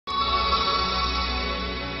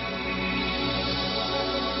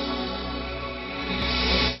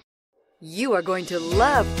You are going to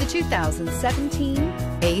love the 2017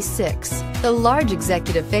 A6. The large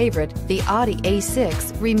executive favorite, the Audi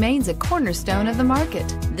A6, remains a cornerstone of the market.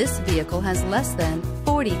 This vehicle has less than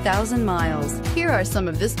 40,000 miles. Here are some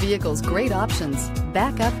of this vehicle's great options: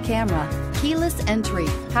 backup camera, keyless entry,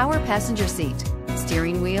 power passenger seat,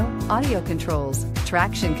 steering wheel audio controls,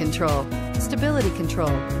 traction control, stability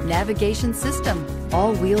control, navigation system,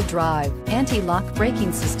 all-wheel drive, anti-lock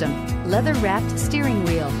braking system, leather-wrapped steering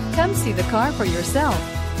wheel. Come see the car for yourself.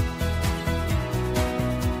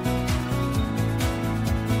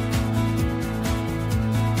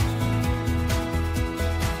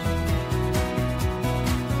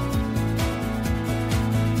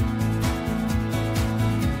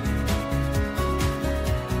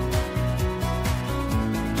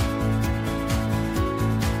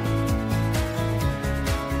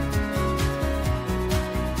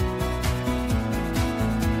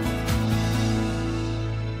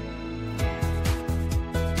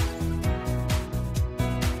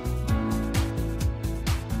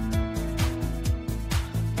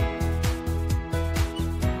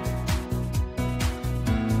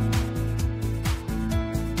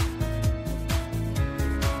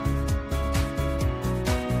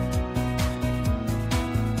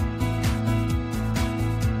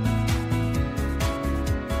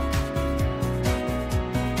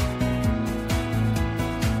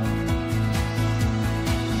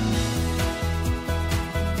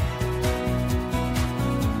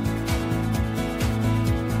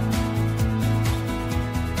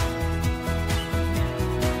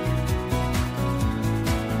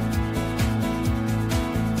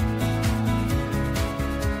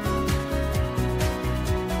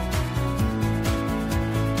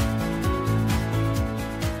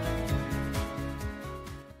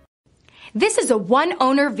 This is a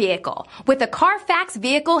one-owner vehicle with a Carfax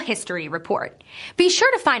Vehicle History Report. Be sure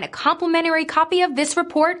to find a complimentary copy of this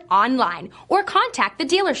report online or contact the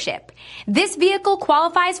dealership. This vehicle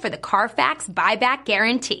qualifies for the Carfax Buyback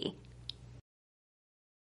Guarantee.